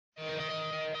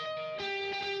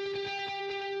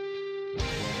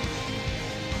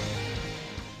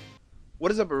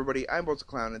What is up, everybody? I'm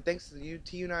Clown, and thanks to the new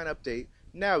TU9 update,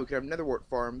 now we can have netherwort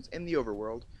farms in the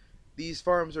overworld. These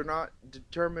farms are not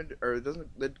determined, or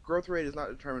the growth rate is not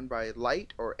determined by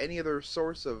light or any other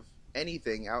source of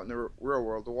anything out in the real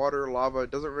world. The water, lava, it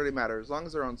doesn't really matter as long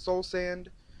as they're on soul sand,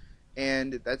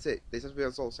 and that's it. They have to be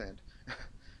on soul sand.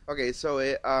 Okay, so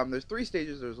there's three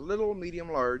stages. There's little,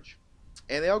 medium, large,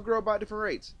 and they all grow about different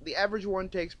rates. The average one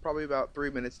takes probably about 3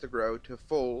 minutes to grow to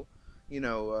full,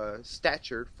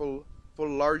 stature, full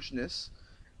largeness,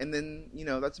 and then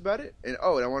that's about it. And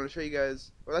and I want to show you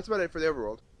guys. Well, that's about it for the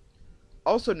overworld.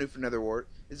 Also new for Netherwort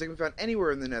is it can be found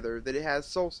anywhere in the Nether that it has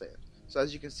soul sand. So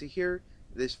as you can see here,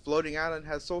 this floating island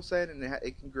has soul sand, and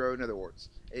it can grow netherworts.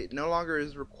 It no longer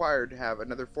is required to have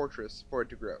another fortress for it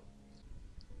to grow.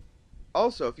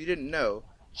 Also, if you didn't know,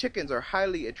 chickens are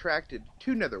highly attracted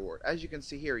to netherwort. As you can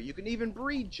see here, you can even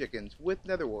breed chickens with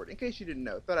netherwort. In case you didn't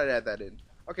know, thought I'd add that in.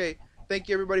 Okay, thank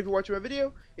you everybody for watching my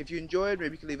video. If you enjoyed,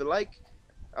 maybe you can leave a like.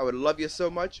 I would love you so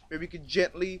much. Maybe you could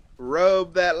gently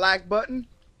rub that like button.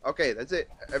 Okay, that's it.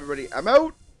 Everybody, I'm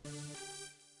out.